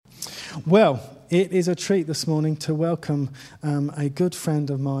Well, it is a treat this morning to welcome a good friend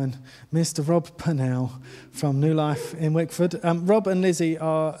of mine, Mr. Rob Purnell from New Life in Wickford. Rob and Lizzie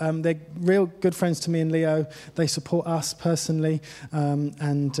are they're real good friends to me and Leo. They support us personally,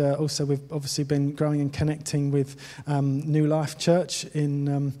 and also we've obviously been growing and connecting with New Life Church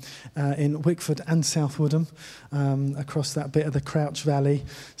in Wickford and South Woodham, across that bit of the Crouch Valley.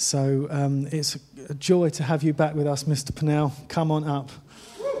 So it's a joy to have you back with us, Mr. Purnell. Come on up.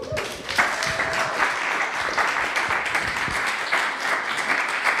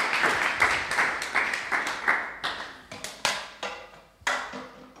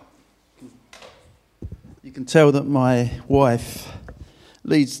 You can tell that my wife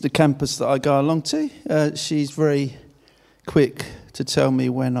leads the campus that I go along to. She's very quick to tell me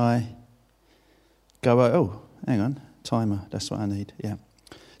when I go, oh, hang on, timer, that's what I need, yeah.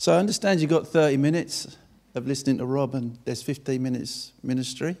 So I understand you've got 30 minutes of listening to Rob and there's 15 minutes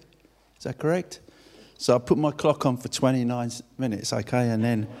ministry. Is that correct? So I put my clock on for 29 minutes, okay, and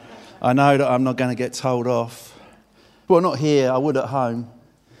then I know that I'm not going to get told off. Well, not here, I would at home.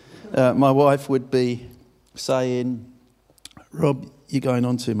 My wife would be saying, Rob, you're going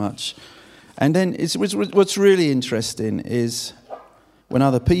on too much. And then what's really interesting is when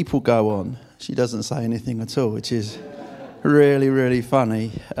other people go on, she doesn't say anything at all, which is really, really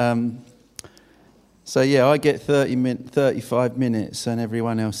funny. So yeah, I get 35 minutes and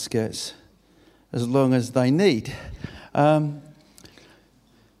everyone else gets as long as they need. So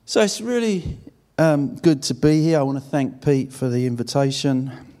it's really good to be here. I want to thank Pete for the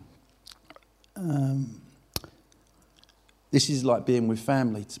invitation. This is like being with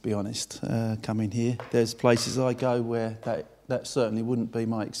family, to be honest, coming here. There's places I go where that certainly wouldn't be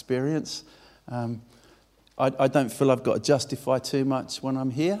my experience. I don't feel I've got to justify too much when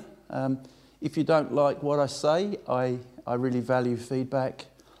I'm here. If you don't like what I say, I really value feedback.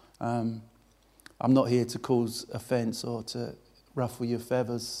 I'm not here to cause offence or to ruffle your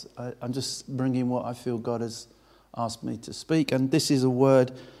feathers. I'm just bringing what I feel God has asked me to speak. And this is a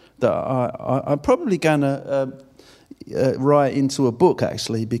word that I'm probably going to write into a book,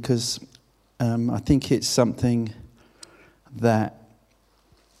 actually, because I think it's something that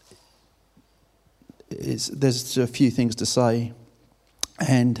there's a few things to say.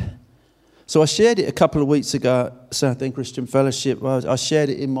 And so I shared it a couple of weeks ago at South End Christian Fellowship. I shared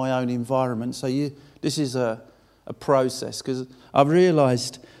it in my own environment. So this is a process, because I've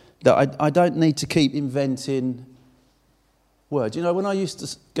realised that I don't need to keep inventing words. You know, when I used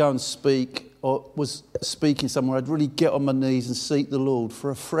to go and speak or was speaking somewhere, I'd really get on my knees and seek the Lord for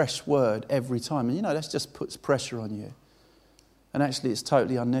a fresh word every time. And, you know, that just puts pressure on you. And actually, it's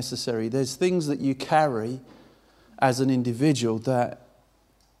totally unnecessary. There's things that you carry as an individual that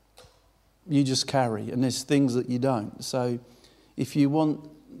you just carry, and there's things that you don't. So if you want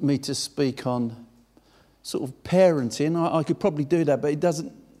me to speak on sort of parenting, I could probably do that, but it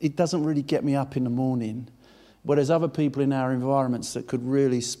doesn't really get me up in the morning. But there's other people in our environments that could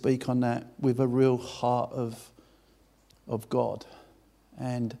really speak on that with a real heart of God.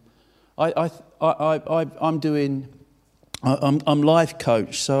 And I'm life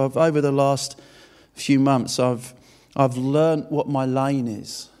coach, so over the last few months I've learned what my lane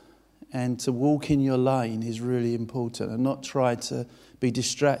is, and to walk in your lane is really important, and not try to be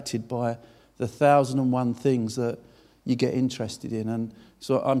distracted by the 1,001 things that you get interested in. And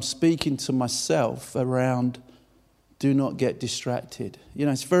so I'm speaking to myself around, do not get distracted. You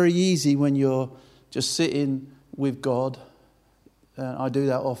know, it's very easy when you're just sitting with God. I do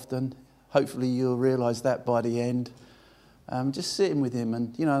that often. Hopefully you'll realise that by the end. Just sitting with him,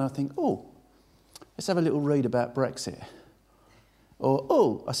 and I think, let's have a little read about Brexit.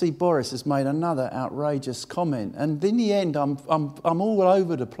 Or, I see Boris has made another outrageous comment. And in the end, I'm all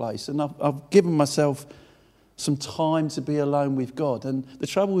over the place, and I've given myself some time to be alone with God. And the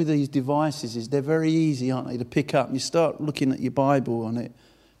trouble with these devices is they're very easy, aren't they, to pick up. You start looking at your Bible on it,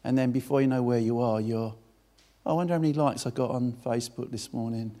 and then before you know where you are, I wonder how many likes I got on Facebook this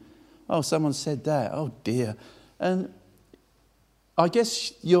morning. Oh, someone said that. Oh, dear. And I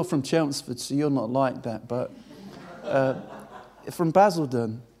guess you're from Chelmsford, so you're not like that, but from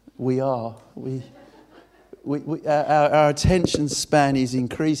Basildon, we are. Our attention span is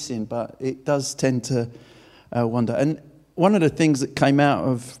increasing, but it does tend to wander. And one of the things that came out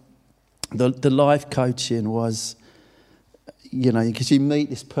of the life coaching was, because you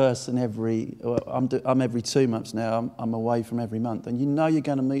meet this person I'm every 2 months now, I'm away from every month, and you're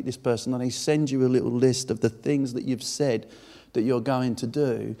going to meet this person, and they send you a little list of the things that you've said that you're going to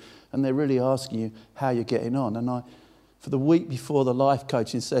do, and they're really asking you how you're getting on. And for the week before the life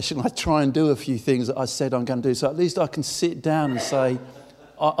coaching session, I try and do a few things that I said I'm going to do, so at least I can sit down and say,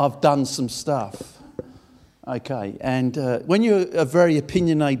 I've done some stuff. Okay, and when you're a very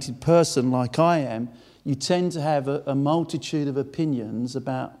opinionated person like I am, you tend to have a multitude of opinions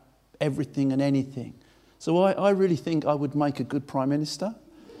about everything and anything. So I really think I would make a good Prime Minister.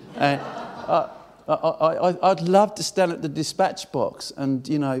 And I'd love to stand at the dispatch box and,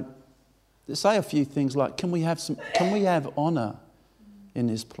 say a few things like, can we have honour in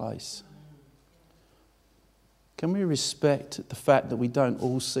this place? Can we respect the fact that we don't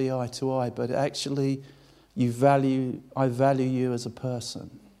all see eye to eye, but actually I value you as a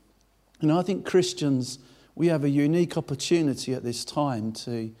person? I think Christians, we have a unique opportunity at this time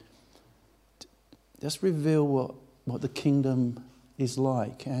to just reveal what the kingdom is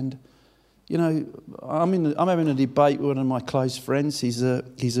like. And I'm having a debate with one of my close friends. He's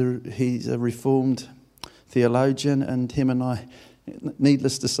a Reformed theologian, and him and I,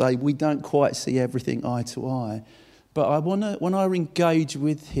 needless to say, we don't quite see everything eye to eye. But when I engage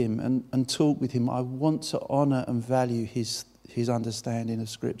with him and talk with him, I want to honour and value his understanding of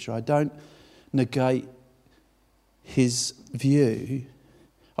Scripture. I don't negate his view.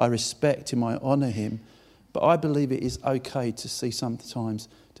 I respect him, I honour him, but I believe it is okay to see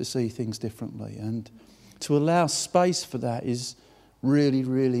things differently, and to allow space for that is really,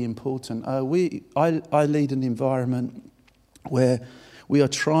 really important. I lead an environment where we are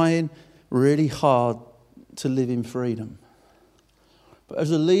trying really hard to live in freedom. But as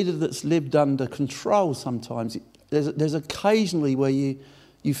a leader that's lived under control sometimes, there's occasionally where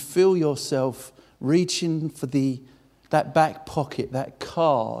you feel yourself reaching for that back pocket, that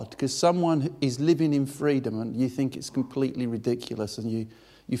card, because someone is living in freedom and you think it's completely ridiculous, and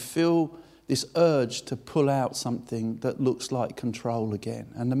you feel this urge to pull out something that looks like control again.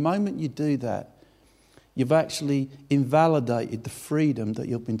 And the moment you do that, you've actually invalidated the freedom that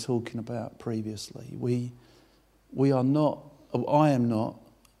you've been talking about previously. I am not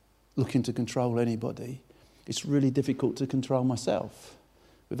looking to control anybody. It's really difficult to control myself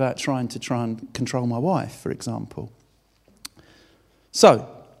without trying and control my wife, for example. So,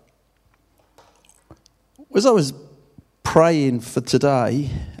 as I was praying for today,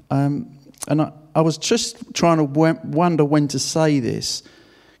 and I was just trying to wonder when to say this,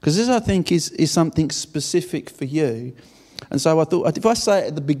 because this, I think, is something specific for you. And so I thought, if I say it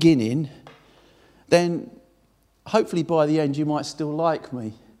at the beginning, then hopefully by the end you might still like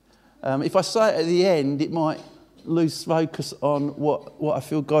me. If I say it at the end, it might lose focus on what I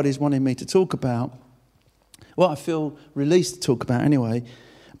feel God is wanting me to talk about, what I feel released to talk about anyway.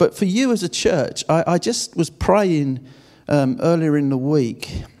 But for you as a church, I just was praying earlier in the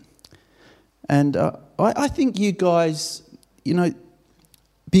week, and I think you guys,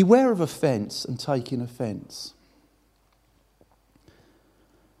 beware of offence and taking offence.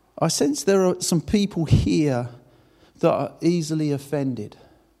 I sense there are some people here that are easily offended.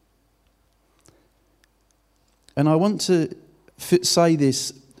 And I want to say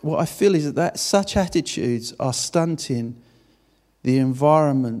this. What I feel is that such attitudes are stunting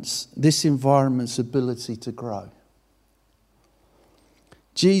this environment's ability to grow.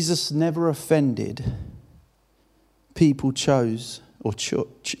 Jesus never offended. People chose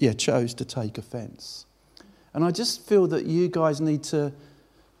to take offence. And I just feel that you guys need to,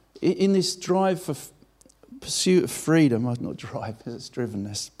 in this drive for pursuit of freedom, not drive, it's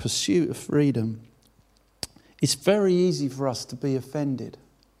drivenness, pursuit of freedom, it's very easy for us to be offended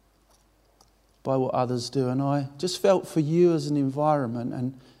by what others do. And I just felt for you as an environment,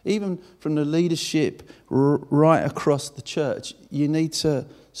 and even from the leadership right across the church, you need to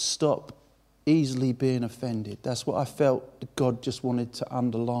stop easily being offended. That's what I felt God just wanted to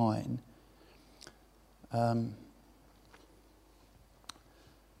underline.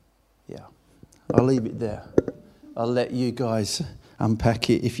 I'll leave it there. I'll let you guys unpack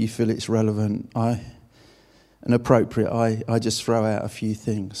it if you feel it's relevant and appropriate. I just throw out a few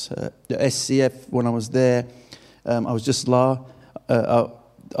things. The SCF, when I was there, I was just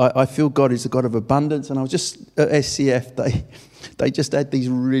I feel God is a God of abundance, and I was just at SCF. They just had these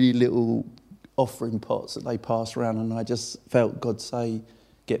really little offering pots that they passed around, and I just felt God say,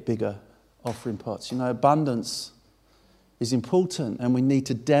 "Get bigger offering pots." Abundance is important, and we need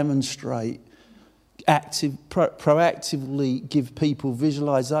to demonstrate, proactively give people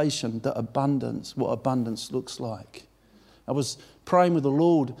visualization that what abundance looks like. I was praying with the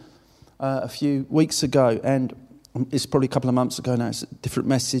Lord a few weeks ago, and it's probably a couple of months ago now. It's a different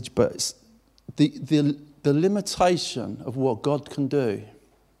message, but it's the limitation of what God can do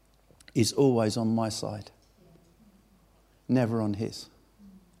is always on my side, never on His.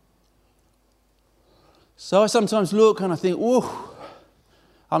 So I sometimes look and I think,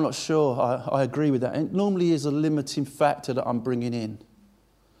 I'm not sure I agree with that. And it normally is a limiting factor that I'm bringing in.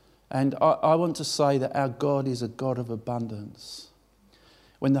 And I want to say that our God is a God of abundance.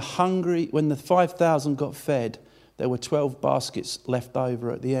 When the 5,000 got fed, there were 12 baskets left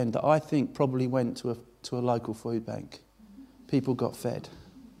over at the end that I think probably went to a local food bank. People got fed.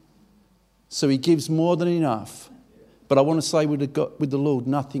 So he gives more than enough. But I want to say with the Lord,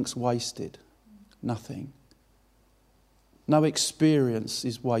 nothing's wasted. Nothing. No experience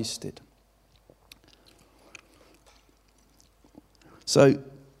is wasted. So,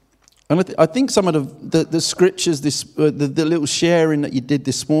 and I think some of the scriptures, the little sharing that you did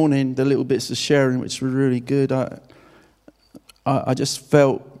this morning, the little bits of sharing, which were really good, I just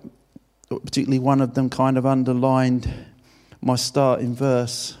felt, particularly one of them kind of underlined my starting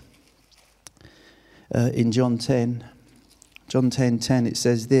verse in John 10. John 10:10, it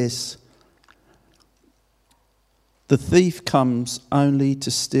says this: "The thief comes only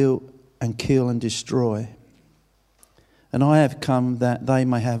to steal and kill and destroy. And I have come that they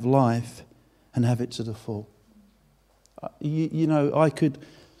may have life and have it to the full." You know,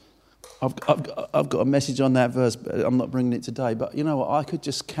 I've got a message on that verse, but I'm not bringing it today. But you know what? I could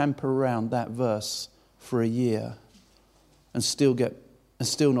just camp around that verse for a year and still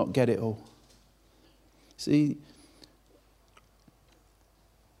not get it all. See,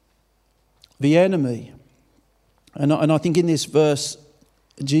 the enemy, and I think in this verse,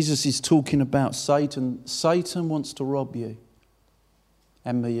 Jesus is talking about Satan. Satan wants to rob you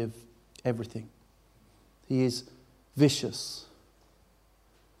and me of everything. He is vicious.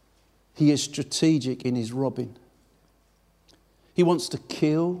 He is strategic in his robbing. He wants to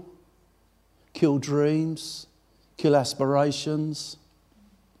kill dreams, kill aspirations.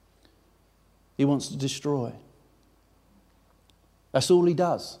 He wants to destroy. That's all he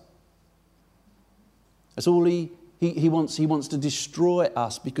does. That's all he wants to destroy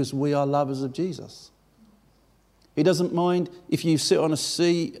us because we are lovers of Jesus. He doesn't mind if you sit on a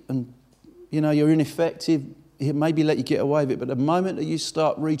seat and, you know, you're ineffective. He'll maybe let you get away with it. But the moment that you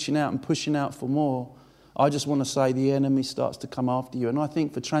start reaching out and pushing out for more, I just want to say the enemy starts to come after you. And I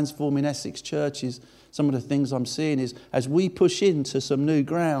think for Transforming Essex churches, some of the things I'm seeing is as we push into some new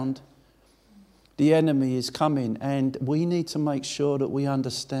ground, the enemy is coming. And we need to make sure that we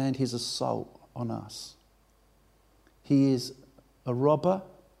understand his assault on us. He is a robber,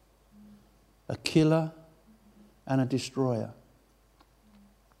 a killer, and a destroyer.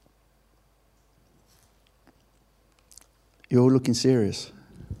 You're all looking serious.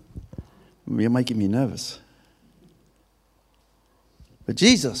 You're making me nervous. But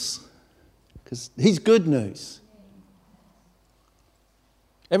Jesus, because he's good news.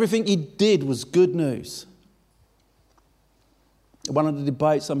 Everything he did was good news. One of the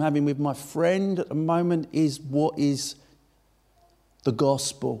debates I'm having with my friend at the moment is what is the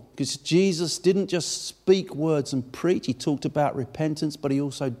gospel? Because Jesus didn't just speak words and preach. He talked about repentance, but he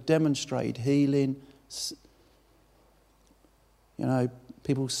also demonstrated healing. You know,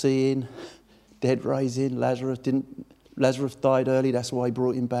 people seeing, dead raising. Lazarus died early, that's why he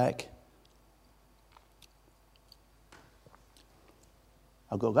brought him back.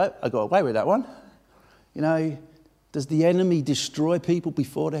 I got away with that one. You know, does the enemy destroy people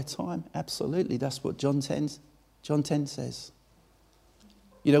before their time? Absolutely. That's what John 10 says.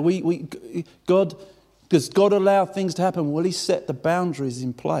 You know, does God allow things to happen? Well, he set the boundaries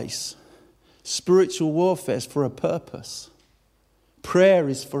in place. Spiritual warfare is for a purpose. Prayer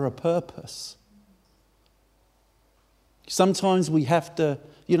is for a purpose. Sometimes we have to,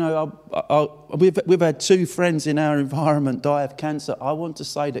 you know, we've had 2 friends in our environment die of cancer. I want to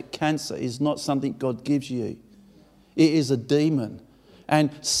say that cancer is not something God gives you. It is a demon. And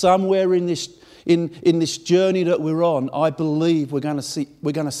somewhere in this journey that we're on, I believe we're going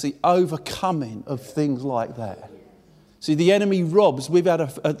to see overcoming of things like that. See, the enemy robs. We've had a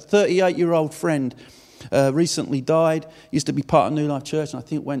 38-year-old friend recently died. Used to be part of New Life Church, and I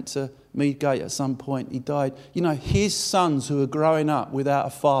think went to Meadgate at some point. He died. You know, his sons who are growing up without a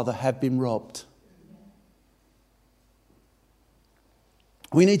father have been robbed.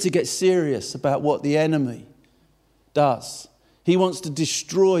 We need to get serious about what the enemy does. He wants to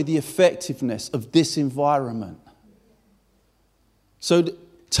destroy the effectiveness of this environment. So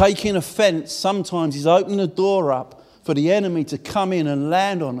taking offence sometimes is opening the door up for the enemy to come in and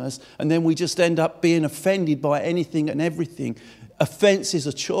land on us, and then we just end up being offended by anything and everything. Offence is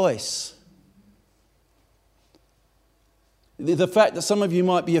a choice. The fact that some of you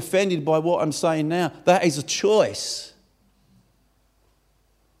might be offended by what I'm saying now, that is a choice.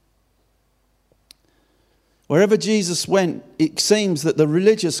 Wherever Jesus went, it seems that the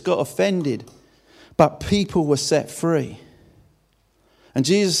religious got offended, but people were set free. And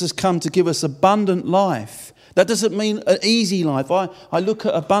Jesus has come to give us abundant life That doesn't mean an easy life. I look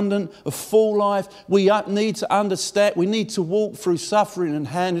at abundant, a full life. We need to understand, we need to walk through suffering and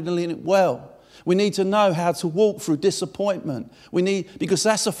handling it well. We need to know how to walk through disappointment. Because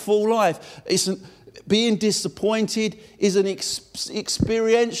that's a full life. Being disappointed is an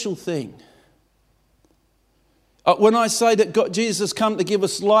experiential thing. When I say that Jesus has come to give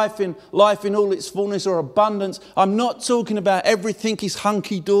us life in all its fullness or abundance, I'm not talking about everything is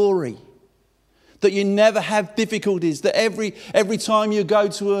hunky-dory. That you never have difficulties, that every time you go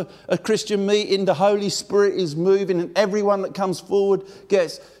to a Christian meeting, the Holy Spirit is moving and everyone that comes forward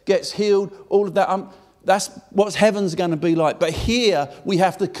gets healed, all of that. That's what heaven's going to be like. But here we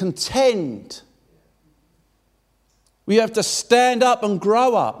have to contend. We have to stand up and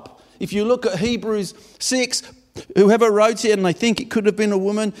grow up. If you look at Hebrews 6, whoever wrote it, and I think it could have been a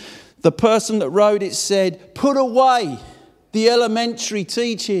woman, the person that wrote it said, put away the elementary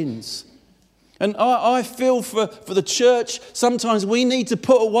teachings. And I feel for the church, sometimes we need to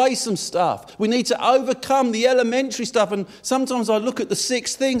put away some stuff. We need to overcome the elementary stuff. And sometimes I look at the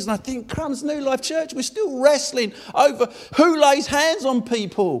 6 things and I think, crumbs, New Life Church, we're still wrestling over who lays hands on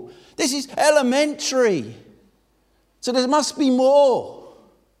people. This is elementary. So there must be more.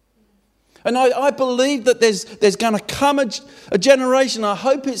 And I believe that there's going to come a generation, I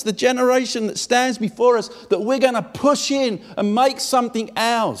hope it's the generation that stands before us, that we're going to push in and make something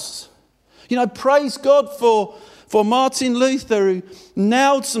ours. You know, praise God for Martin Luther, who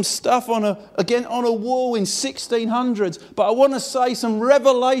nailed some stuff on a wall in 1600s. But I want to say some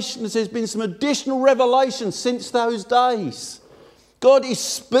revelations. There's been some additional revelations since those days. God is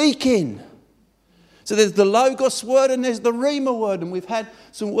speaking. So there's the Logos word and there's the Rhema word. And we've had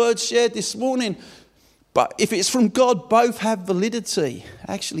some words shared this morning. But if it's from God, both have validity,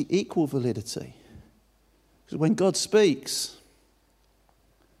 actually equal validity. Because when God speaks,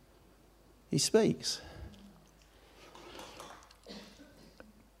 He speaks.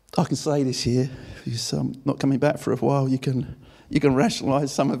 I can say this here, because I'm not coming back for a while. You can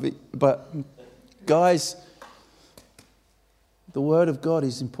rationalise some of it. But guys, the Word of God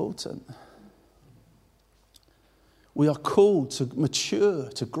is important. We are called to mature,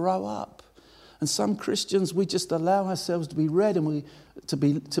 to grow up. And some Christians, we just allow ourselves to be read and to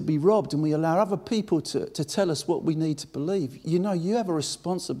be robbed, and we allow other people to tell us what we need to believe. You know, you have a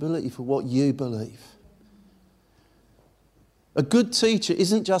responsibility for what you believe. A good teacher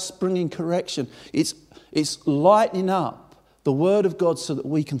isn't just bringing correction. It's lightening up the Word of God so that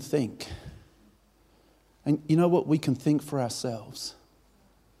we can think. And you know what? We can think for ourselves.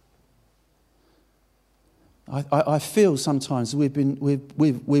 I feel sometimes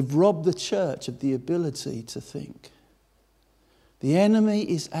we've robbed the church of the ability to think. The enemy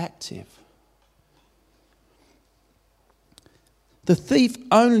is active. The thief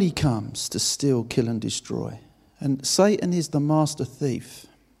only comes to steal, kill and destroy. And Satan is the master thief.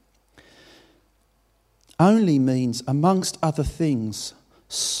 Only means, amongst other things,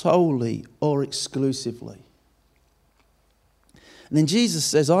 solely or exclusively. And then Jesus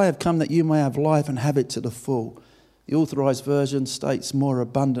says, I have come that you may have life and have it to the full. The Authorized Version states more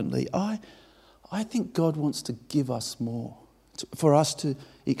abundantly. I think God wants to give us more, for us to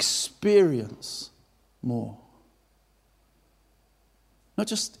experience more. Not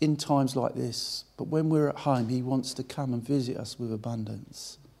just in times like this, but when we're at home, He wants to come and visit us with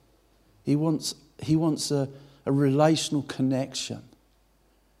abundance. He wants a relational connection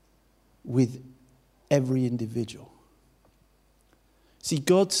with every individual. See,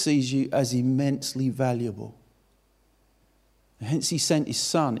 God sees you as immensely valuable. And hence He sent His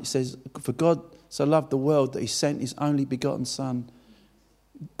Son. It says, for God so loved the world that He sent His only begotten Son.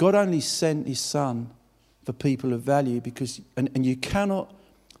 God only sent His Son for people of value, because and you cannot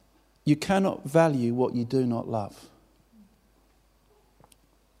value what you do not love.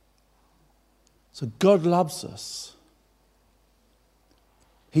 So God loves us.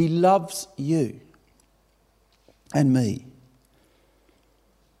 He loves you and me.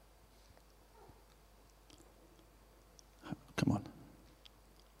 Come on.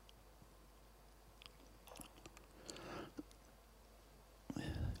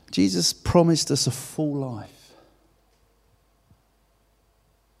 Jesus promised us a full life.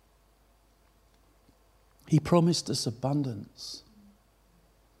 He promised us abundance.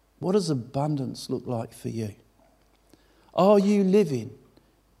 What does abundance look like for you? Are you living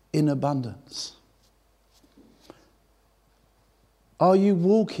in abundance? Are you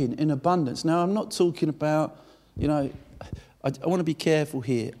walking in abundance? Now, I'm not talking about, I want to be careful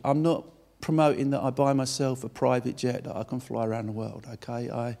here. I'm not promoting that I buy myself a private jet that I can fly around the world,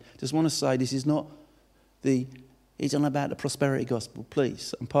 okay? I just want to say this is not it's not about the prosperity gospel,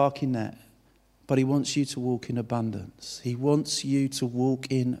 please. I'm parking that. but he wants you to walk in abundance. He wants you to walk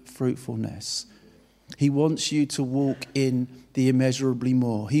in fruitfulness. He wants you to walk in the immeasurably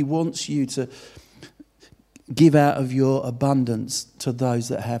more. He wants you to give out of your abundance to those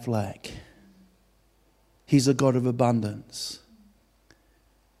that have lack. He's a God of abundance.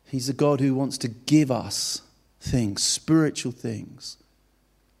 He's a God who wants to give us things, spiritual things.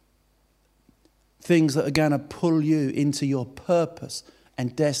 Things that are going to pull you into your purpose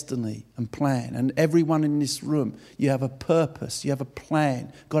and destiny and plan. And everyone in this room, you have a purpose, you have a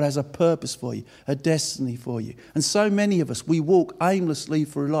plan. God has a purpose for you, a destiny for you. And so many of us, we walk aimlessly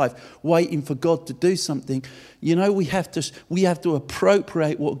through life, waiting for God to do something. You know, we have to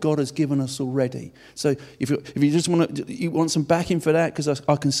appropriate what God has given us already. So if you just want some backing for that, because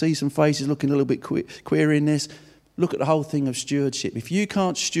I can see some faces looking a little bit queer in this. Look at the whole thing of stewardship. If you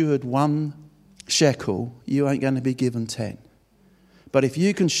can't steward 1 shekel, you ain't going to be given 10. But if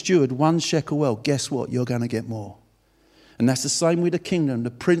you can steward 1 shekel well, guess what? You're going to get more. And that's the same with the kingdom.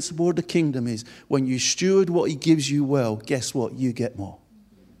 The principle of the kingdom is when you steward what he gives you well, guess what? You get more.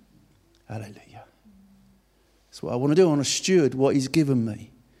 Hallelujah. That's what I want to do. I want to steward what he's given me.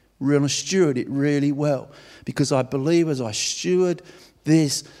 I want to steward it really well. Because I believe as I steward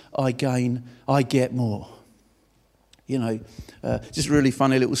this, I get more. You know, just a really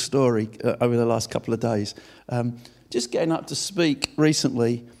funny little story over the last couple of days. Just getting up to speak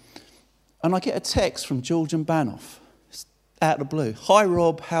recently, and I get a text from George and Banoff, out of the blue. Hi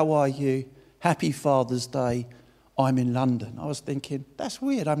Rob, how are you? Happy Father's Day. I'm in London. I was thinking, that's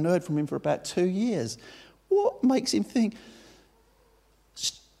weird. I haven't heard from him for about 2 years. What makes him think?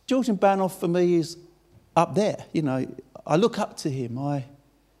 George and Banoff for me is up there. You know, I look up to him. I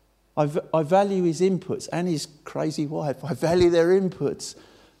value his inputs and his crazy wife. I value their inputs.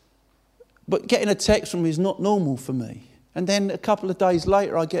 But getting a text from him is not normal for me. And then a couple of days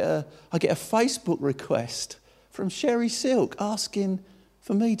later, I get a Facebook request from Sherry Silk asking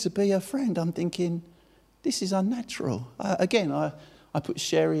for me to be her friend. I'm thinking, this is unnatural. I put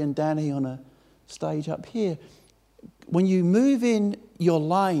Sherry and Danny on a stage up here. When you move in your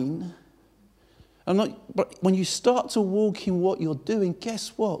lane, but when you start to walk in what you're doing,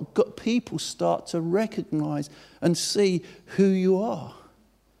 guess what? People start to recognise and see who you are.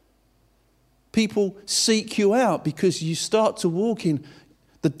 People seek you out because you start to walk in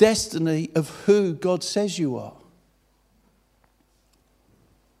the destiny of who God says you are.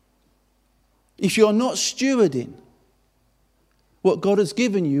 If you're not stewarding what God has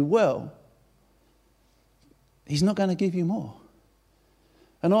given you well, he's not going to give you more.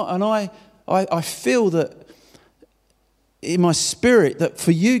 And I feel that in my spirit that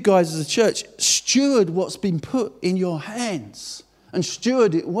for you guys as a church, steward what's been put in your hands and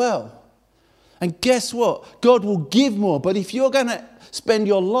steward it well. And guess what? God will give more. But if you're going to spend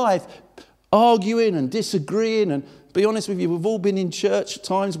your life arguing and disagreeing, and be honest with you, we've all been in church at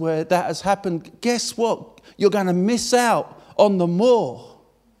times where that has happened. Guess what? You're going to miss out on the more.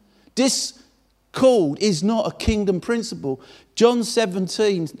 Discord is not a kingdom principle. John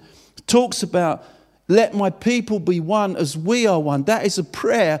 17 talks about, let my people be one as we are one. That is a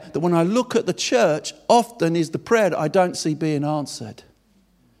prayer that when I look at the church, often is the prayer that I don't see being answered.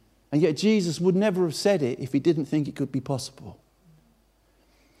 And yet Jesus would never have said it if he didn't think it could be possible.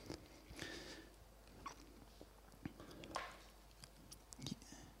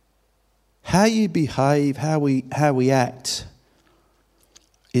 How you behave, how we act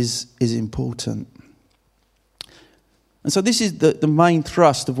is important. And so this is the main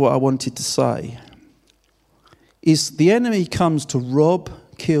thrust of what I wanted to say. Is the enemy comes to rob,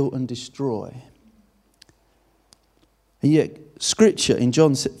 kill and destroy. And yet Scripture in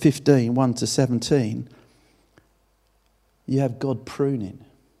John 15, 1-17, you have God pruning.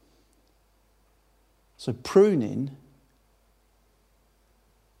 So pruning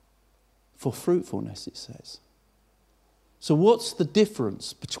for fruitfulness, it says. So what's the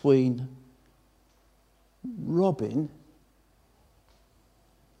difference between robbing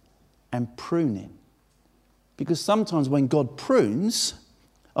and pruning? Because sometimes when God prunes,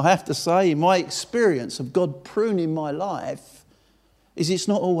 I have to say, in my experience of God pruning my life, is it's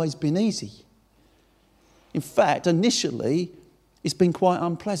not always been easy. In fact, initially, it's been quite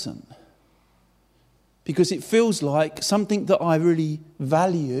unpleasant. Because it feels like something that I really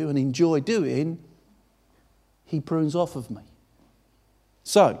value and enjoy doing, he prunes off of me.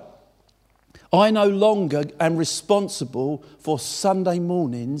 So, I no longer am responsible for Sunday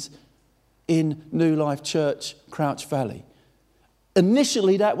mornings in New Life Church, Crouch Valley.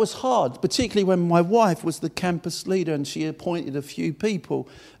 Initially, that was hard, particularly when my wife was the campus leader and she appointed a few people.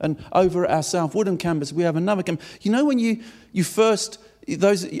 And over at our South Woodham campus, we have another campus. You know when you first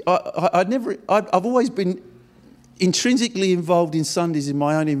I've always been intrinsically involved in Sundays in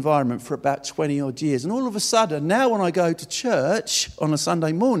my own environment for about 20 odd years. And all of a sudden, now when I go to church on a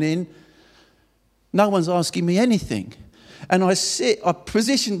Sunday morning, no one's asking me anything. And I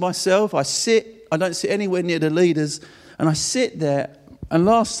positioned myself, I don't sit anywhere near the leaders, and I sit there. And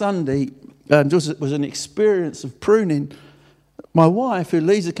last Sunday, was an experience of pruning. My wife, who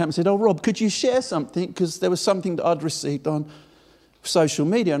leads the camp, said, "Oh, Rob, could you share something?" Because there was something that I'd received on social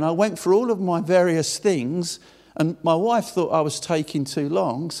media. And I went through all of my various things, and my wife thought I was taking too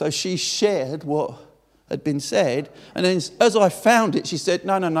long, so she shared what had been said. And then as I found it, she said,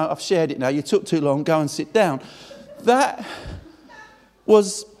 no, I've shared it now. You took too long. Go and sit down. That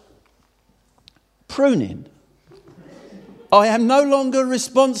was pruning. I am no longer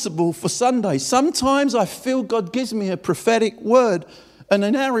responsible for Sunday. Sometimes I feel God gives me a prophetic word. And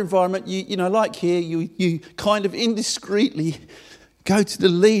in our environment, you know, like here, you kind of indiscreetly go to the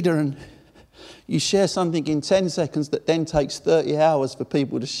leader and you share something in 10 seconds that then takes 30 hours for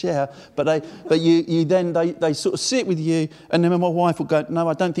people to share. But they sort of sit with you, and then my wife will go, "No,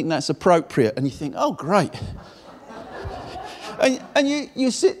 I don't think that's appropriate." And you think, "Oh, great." and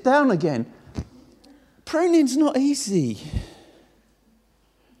you sit down again. Pruning's not easy.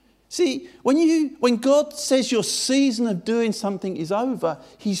 See, when God says your season of doing something is over,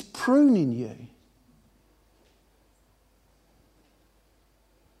 he's pruning you.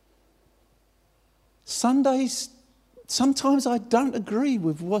 Sundays, sometimes I don't agree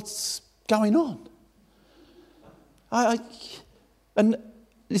with what's going on. And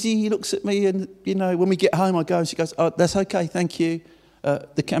Lizzie looks at me, and, you know, when we get home, I go, and she goes, "Oh, that's okay, thank you.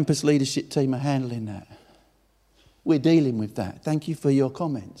 The campus leadership team are handling that. We're dealing with that. Thank you for your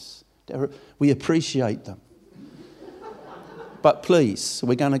comments. We appreciate them. But please,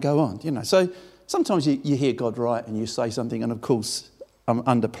 we're going to go on." You know, so sometimes you hear God right and you say something, and of course, I'm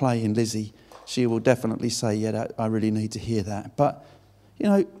underplaying Lizzie. She will definitely say, "Yeah, I really need to hear that." But, you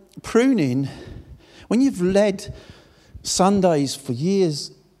know, pruning, when you've led Sundays for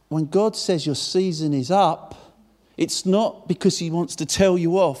years, when God says your season is up, it's not because he wants to tell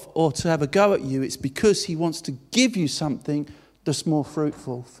you off or to have a go at you. It's because he wants to give you something that's more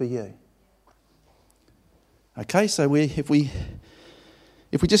fruitful for you. Okay, so if we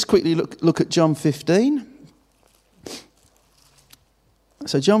just quickly look at John 15.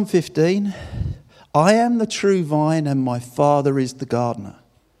 So John 15, "I am the true vine and my Father is the gardener."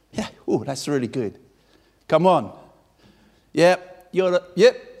 Yeah, oh, that's really good. Come on. Yep, you're the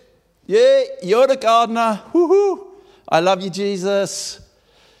gardener. Woohoo! I love you, Jesus.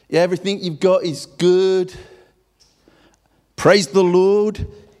 Yeah, everything you've got is good. Praise the Lord.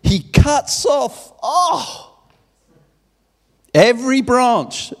 He cuts off every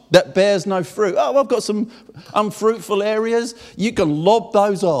branch that bears no fruit. Oh, I've got some unfruitful areas. You can lob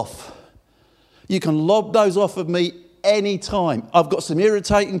those off. You can lob those off of me any time. I've got some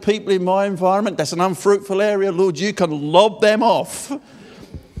irritating people in my environment. That's an unfruitful area. Lord, you can lob them off.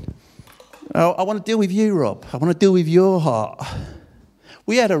 I want to deal with you, Rob. I want to deal with your heart.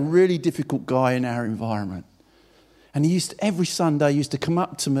 We had a really difficult guy in our environment. And every Sunday, he used to come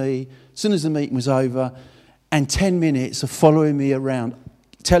up to me as soon as the meeting was over, and 10 minutes of following me around,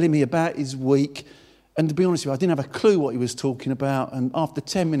 telling me about his week. And to be honest with you, I didn't have a clue what he was talking about. And after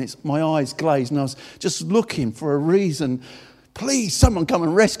 10 minutes, my eyes glazed and I was just looking for a reason. Please, someone come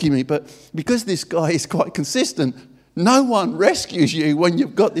and rescue me. But because this guy is quite consistent, no one rescues you when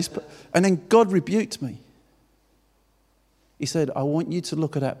you've got this. And then God rebuked me. He said, "I want you to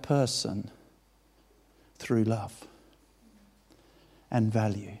look at that person through love and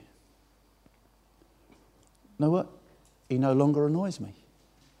value." You know what? He no longer annoys me.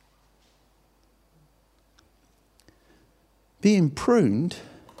 Being pruned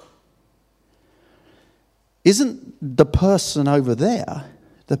isn't the person over there.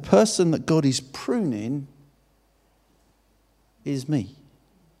 The person that God is pruning is me.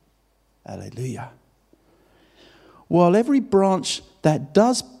 Hallelujah. While every branch that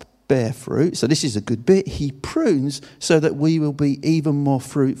does bear fruit, so this is a good bit, he prunes so that we will be even more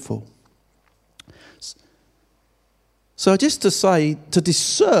fruitful. So just to say, to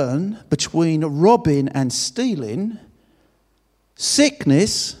discern between robbing and stealing,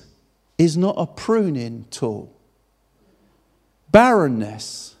 sickness is not a pruning tool.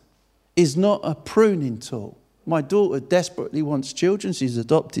 Barrenness is not a pruning tool. My daughter desperately wants children. She's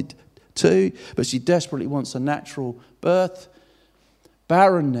adopted 2, but she desperately wants a natural birth.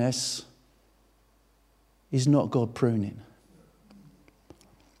 Barrenness is not God pruning.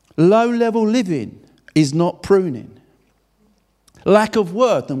 Low-level living is not pruning. Lack of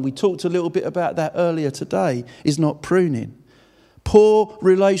worth, and we talked a little bit about that earlier today, is not pruning. Poor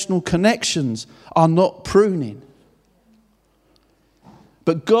relational connections are not pruning.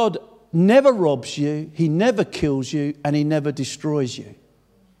 But God never robs you, he never kills you, and he never destroys you.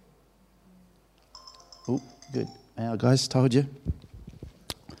 Oh, good. Now, guys, told you.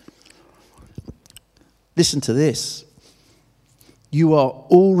 Listen to this. You are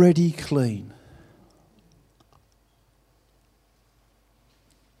already clean.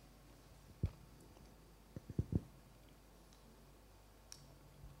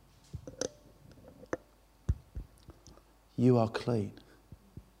 You are clean.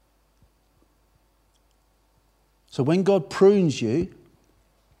 So when God prunes you,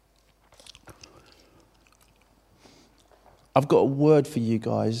 I've got a word for you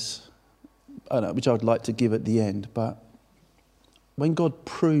guys, which I would like to give at the end, but when God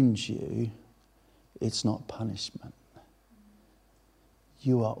prunes you, it's not punishment.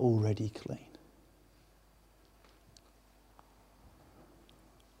 You are already clean.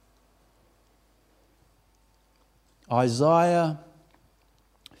 Isaiah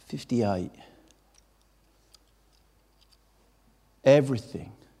 58.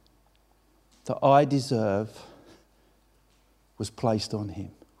 Everything that I deserve was placed on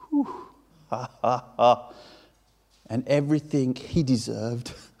him. Whew. Ha, ha, ha. And everything he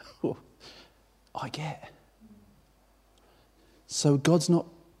deserved, I get. So God's not...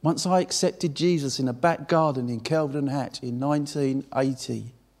 Once I accepted Jesus in a back garden in Kelvedon Hatch in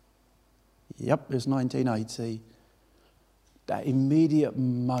 1980, yep, it was 1980, that immediate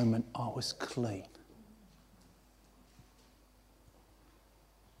moment I was clean.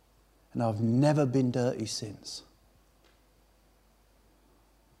 And I've never been dirty since.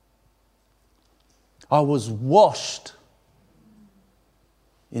 I was washed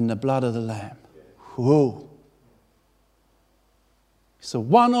in the blood of the Lamb. Whoa. It's a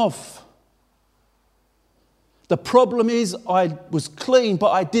one-off. The problem is I was clean,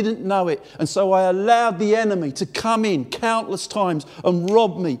 but I didn't know it. And so I allowed the enemy to come in countless times and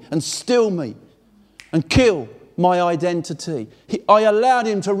rob me and steal me and kill my identity. I allowed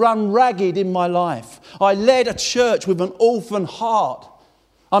him to run ragged in my life. I led a church with an orphan heart.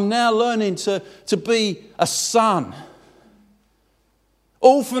 I'm now learning to be a son.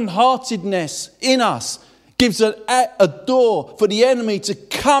 Orphan-heartedness in us gives a door for the enemy to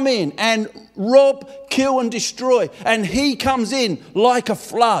come in and rob, kill and destroy. And he comes in like a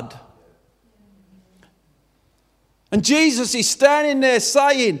flood. And Jesus is standing there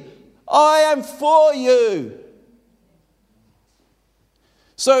saying, I am for you.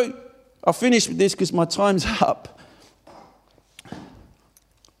 So I'll finish with this because my time's up.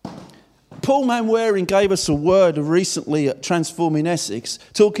 Paul Manwaring gave us a word recently at Transforming Essex,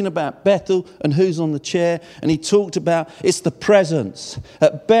 talking about Bethel and who's on the chair, and he talked about it's the presence.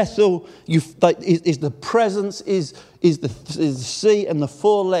 At Bethel, the presence is the seat and the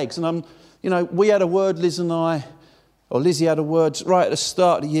four legs. And we had a word, Lizzie had a word right at the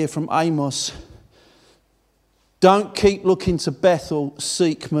start of the year from Amos. Don't keep looking to Bethel,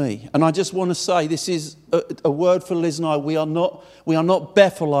 seek me. And I just want to say, this is a word for Liz and I. We are not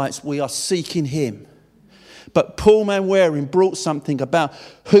Bethelites, we are seeking him. But Paul Manwaring brought something about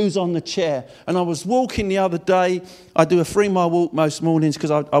who's on the chair. And I was walking the other day. I do a 3-mile walk most mornings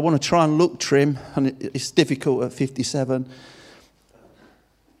because I want to try and look trim. And it's difficult at 57.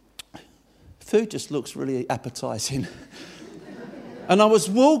 Food just looks really appetising. And I was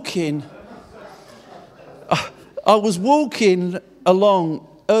walking along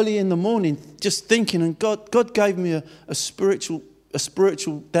early in the morning, just thinking, and God gave me a spiritual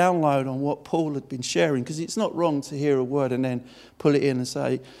download on what Paul had been sharing, because it's not wrong to hear a word and then pull it in and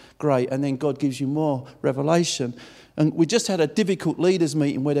say, great, and then God gives you more revelation. And we just had a difficult leaders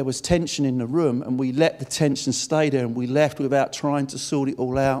meeting where there was tension in the room, and we let the tension stay there, and we left without trying to sort it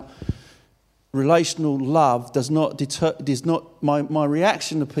all out. Relational love my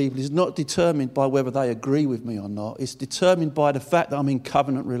reaction to people is not determined by whether they agree with me or not. It's determined by the fact that I'm in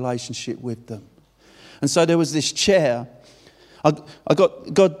covenant relationship with them. And so there was this chair.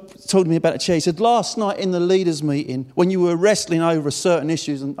 God told me about a chair. He said, last night in the leaders meeting, when you were wrestling over certain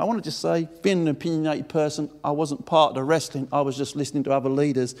issues, and I want to just say, being an opinionated person, I wasn't part of the wrestling. I was just listening to other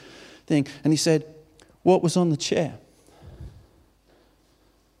leaders thing. And he said, what was on the chair?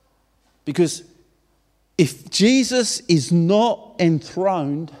 Because if Jesus is not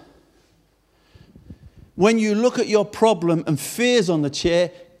enthroned, when you look at your problem and fear's on the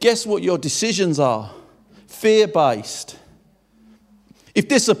chair, guess what your decisions are? Fear-based. If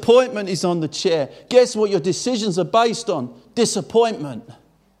disappointment is on the chair, guess what your decisions are based on? Disappointment.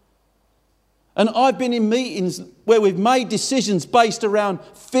 And I've been in meetings where we've made decisions based around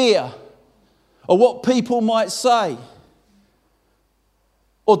fear or what people might say.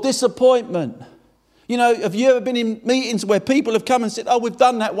 or disappointment. You know, have you ever been in meetings where people have come and said, oh, we've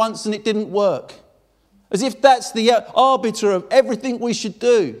done that once and it didn't work? As if that's the arbiter of everything we should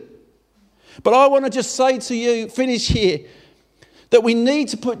do. But I want to just say to you, finish here, that we need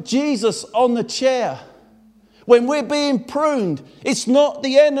to put Jesus on the chair. When we're being pruned, it's not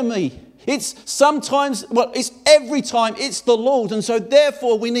the enemy. It's sometimes, well, it's every time it's the Lord. And so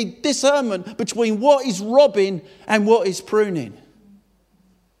therefore we need discernment between what is robbing and what is pruning.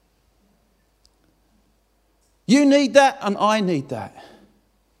 You need that and I need that.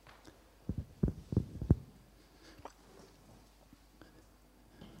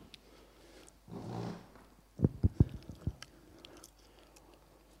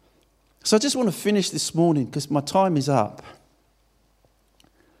 So I just want to finish this morning because my time is up.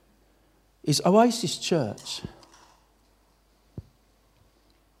 Is Oasis Church.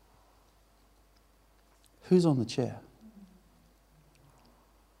 Who's on the chair?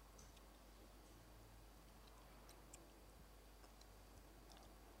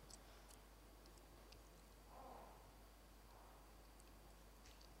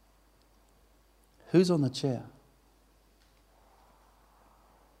 Who's on the chair?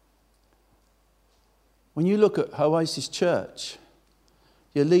 When you look at Oasis Church,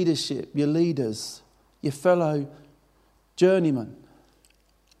 your leadership, your leaders, your fellow journeymen,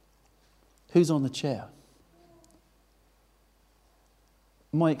 who's on the chair?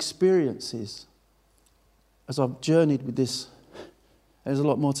 My experiences, as I've journeyed with this, there's a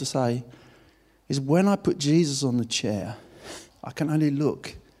lot more to say, is when I put Jesus on the chair, I can only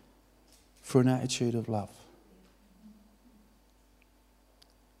look for an attitude of love.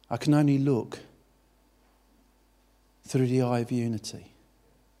 I can only look through the eye of unity.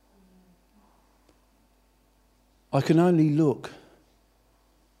 I can only look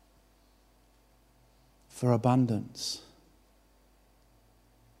for abundance.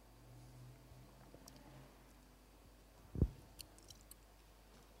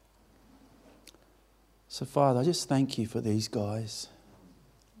 So, Father, I just thank you for these guys.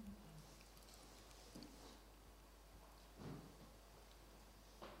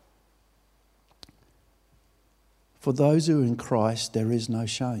 For those who are in Christ, there is no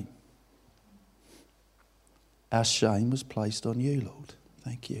shame. Our shame was placed on you, Lord.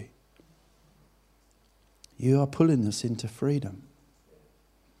 Thank you. You are pulling us into freedom.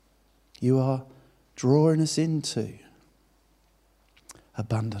 You are drawing us into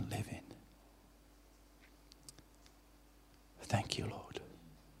abundant living. Thank you, Lord.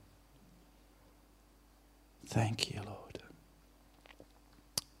 Thank you, Lord.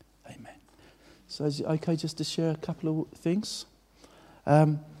 Amen. So is it okay just to share a couple of things?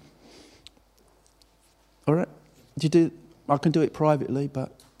 All right. I can do it privately,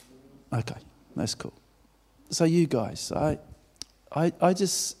 but okay, that's cool. So you guys, I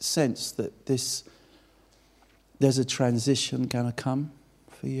just sense that there's a transition going to come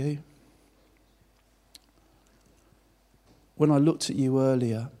for you. When I looked at you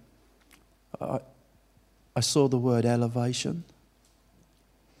earlier, I saw the word elevation.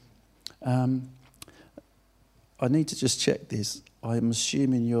 I need to just check this. I'm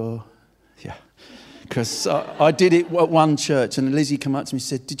assuming because I did it at one church and Lizzie came up to me and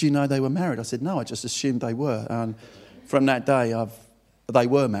said, did you know they were married? I said, no, I just assumed they were. And from that day, they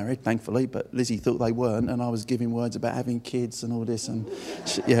were married, thankfully, but Lizzie thought they weren't, and I was giving words about having kids and all this. And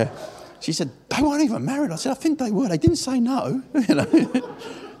she said, they weren't even married. I said, I think they were. They didn't say no.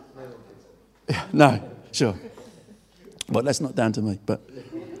 No, sure. Well, that's not down to me, but...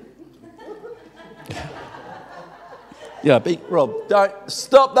 Rob, don't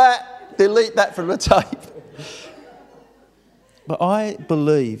stop that. Delete that from the tape. But I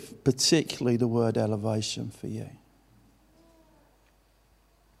believe particularly the word elevation for you.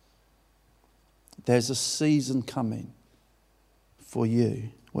 There's a season coming for you.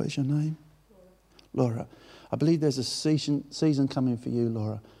 What is your name? Laura. I believe there's a season coming for you,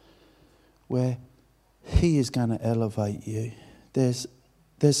 Laura, where he is going to elevate you. There's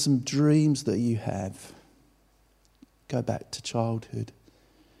some dreams that you have. Go back to childhood.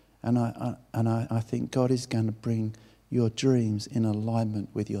 And I think God is going to bring your dreams in alignment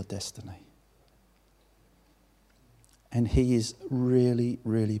with your destiny. And he is really,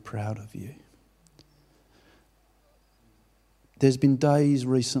 really proud of you. There's been days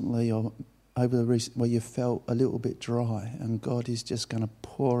recently where you felt a little bit dry, and God is just going to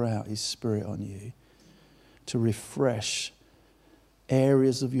pour out his Spirit on you to refresh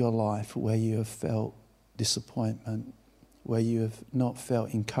areas of your life where you have felt disappointment, where you have not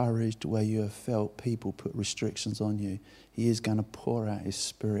felt encouraged, where you have felt people put restrictions on you. He is going to pour out his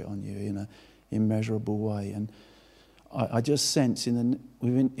Spirit on you in an immeasurable way. And I just sense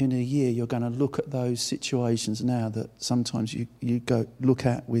within a year you're going to look at those situations now that sometimes you go look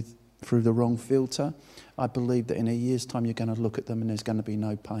at through the wrong filter. I believe that in a year's time you're going to look at them and there's going to be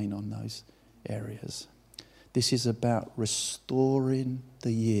no pain on those areas. This is about restoring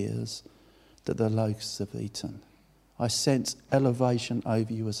the years that the locusts have eaten. I sense elevation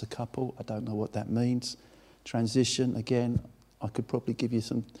over you as a couple. I don't know what that means. Transition, again, I could probably give you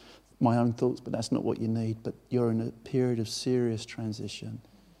my own thoughts, but that's not what you need. But you're in a period of serious transition,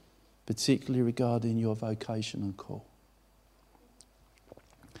 particularly regarding your vocation and call.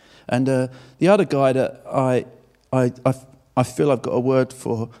 And the other guy that I feel I've got a word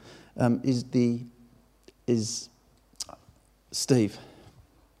for is Steve.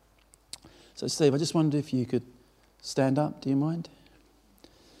 So Steve, I just wondered if you could stand up. Do you mind?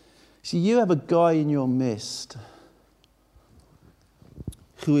 See, you have a guy in your midst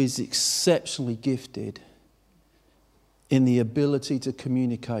who is exceptionally gifted in the ability to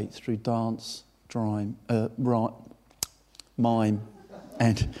communicate through dance, mime,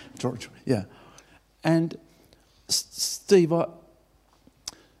 and yeah. And Steve,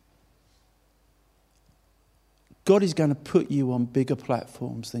 God is going to put you on bigger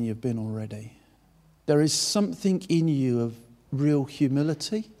platforms than you've been already. There is something in you of real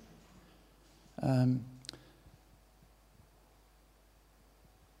humility.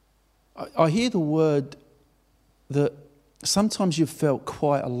 I hear the word that sometimes you've felt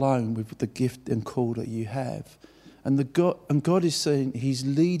quite alone with the gift and call that you have. And God is saying He's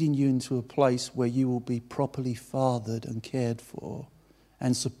leading you into a place where you will be properly fathered and cared for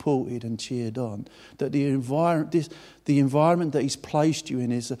and supported and cheered on. That the environment that He's placed you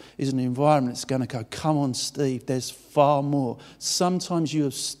in is an environment that's going to go, come on, Steve, there's far more. Sometimes you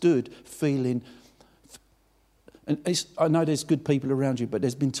have stood feeling, and I know there's good people around you, but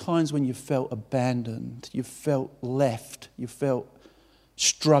there's been times when you've felt abandoned, you've felt left, you felt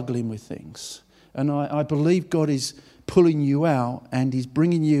struggling with things. And I believe God is pulling you out and He's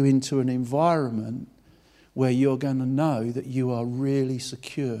bringing you into an environment where you're going to know that you are really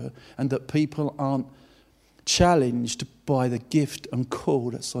secure and that people aren't challenged by the gift and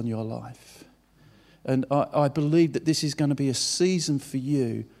call that's on your life. And I believe that this is going to be a season for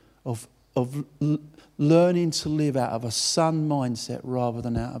you of learning to live out of a son mindset rather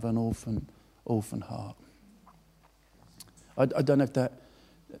than out of an orphan heart. I don't know if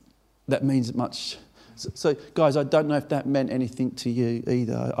that means much. So, guys, I don't know if that meant anything to you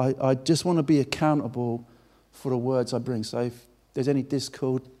either. I just want to be accountable for the words I bring. So if there's any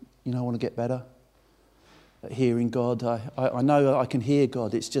discord, I want to get better at hearing God. I know I can hear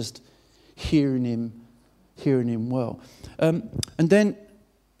God. It's just hearing Him well. And then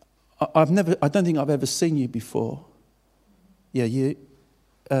I don't think I've ever seen you before. Yeah, you.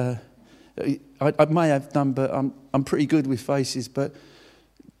 I may have done, but I'm pretty good with faces. But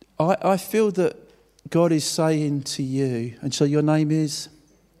I feel that God is saying to you, and so your name is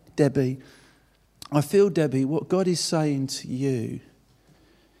Debbie. I feel, Debbie, what God is saying to you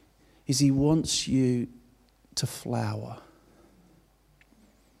is He wants you to flower.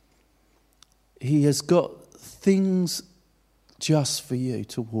 He has got things just for you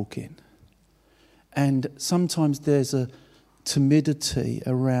to walk in. And sometimes there's a timidity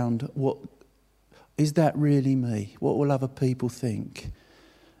around, what is that really me? What will other people think?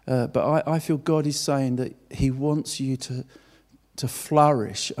 But I feel God is saying that He wants you to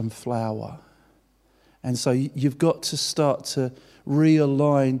flourish and flower. And so you've got to start to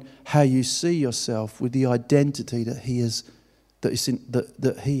realign how you see yourself with the identity that He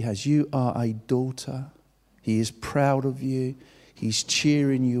has. You are a daughter. He is proud of you. He's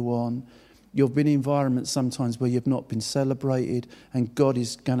cheering you on. You've been in environments sometimes where you've not been celebrated, and God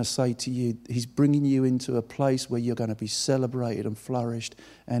is going to say to you, He's bringing you into a place where you're going to be celebrated and flourished.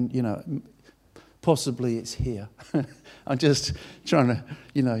 And, possibly it's here. I'm just trying to,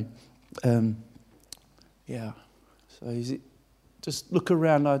 yeah. So just look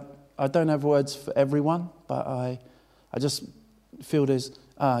around. I don't have words for everyone, but I just feel there's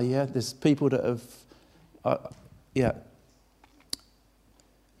people that have, yeah.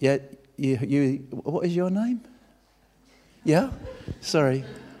 You, what is your name? Yeah? Sorry.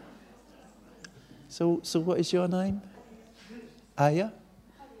 So what is your name? Aya?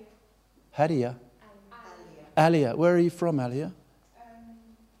 Hadia? Alia. Where are you from, Alia?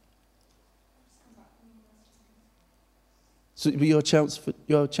 So you're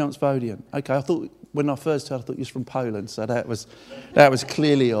Chelmsfordian. Okay, I thought when I first heard, I thought you were from Poland, so that was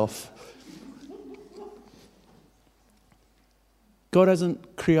clearly off. God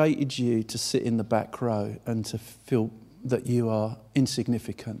hasn't created you to sit in the back row and to feel that you are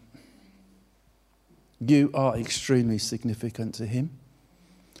insignificant. You are extremely significant to him.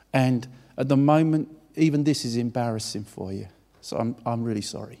 And at the moment, even this is embarrassing for you. So I'm really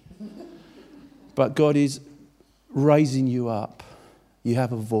sorry. But God is raising you up. You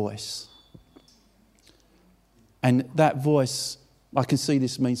have a voice. And that voice, I can see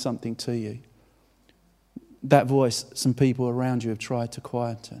this means something to you. That voice, some people around you have tried to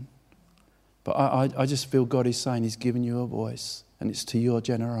quieten. But I just feel God is saying he's given you a voice, and it's to your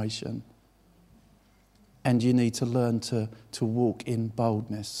generation. And you need to learn to walk in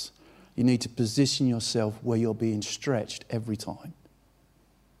boldness. You need to position yourself where you're being stretched every time.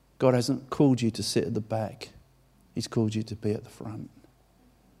 God hasn't called you to sit at the back. He's called you to be at the front.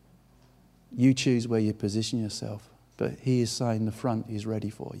 You choose where you position yourself, but he is saying the front is ready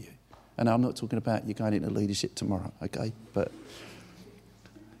for you. And I'm not talking about you going into leadership tomorrow, okay? But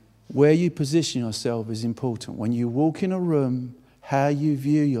where you position yourself is important. When you walk in a room, how you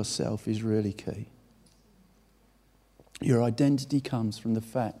view yourself is really key. Your identity comes from the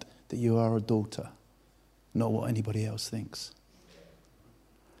fact that you are a daughter, not what anybody else thinks.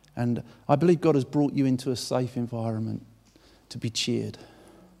 And I believe God has brought you into a safe environment to be cheered.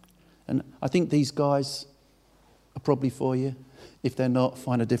 And I think these guys are probably for you. If they're not,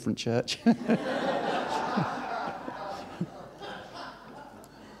 find a different church.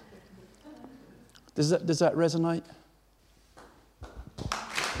 Does that resonate?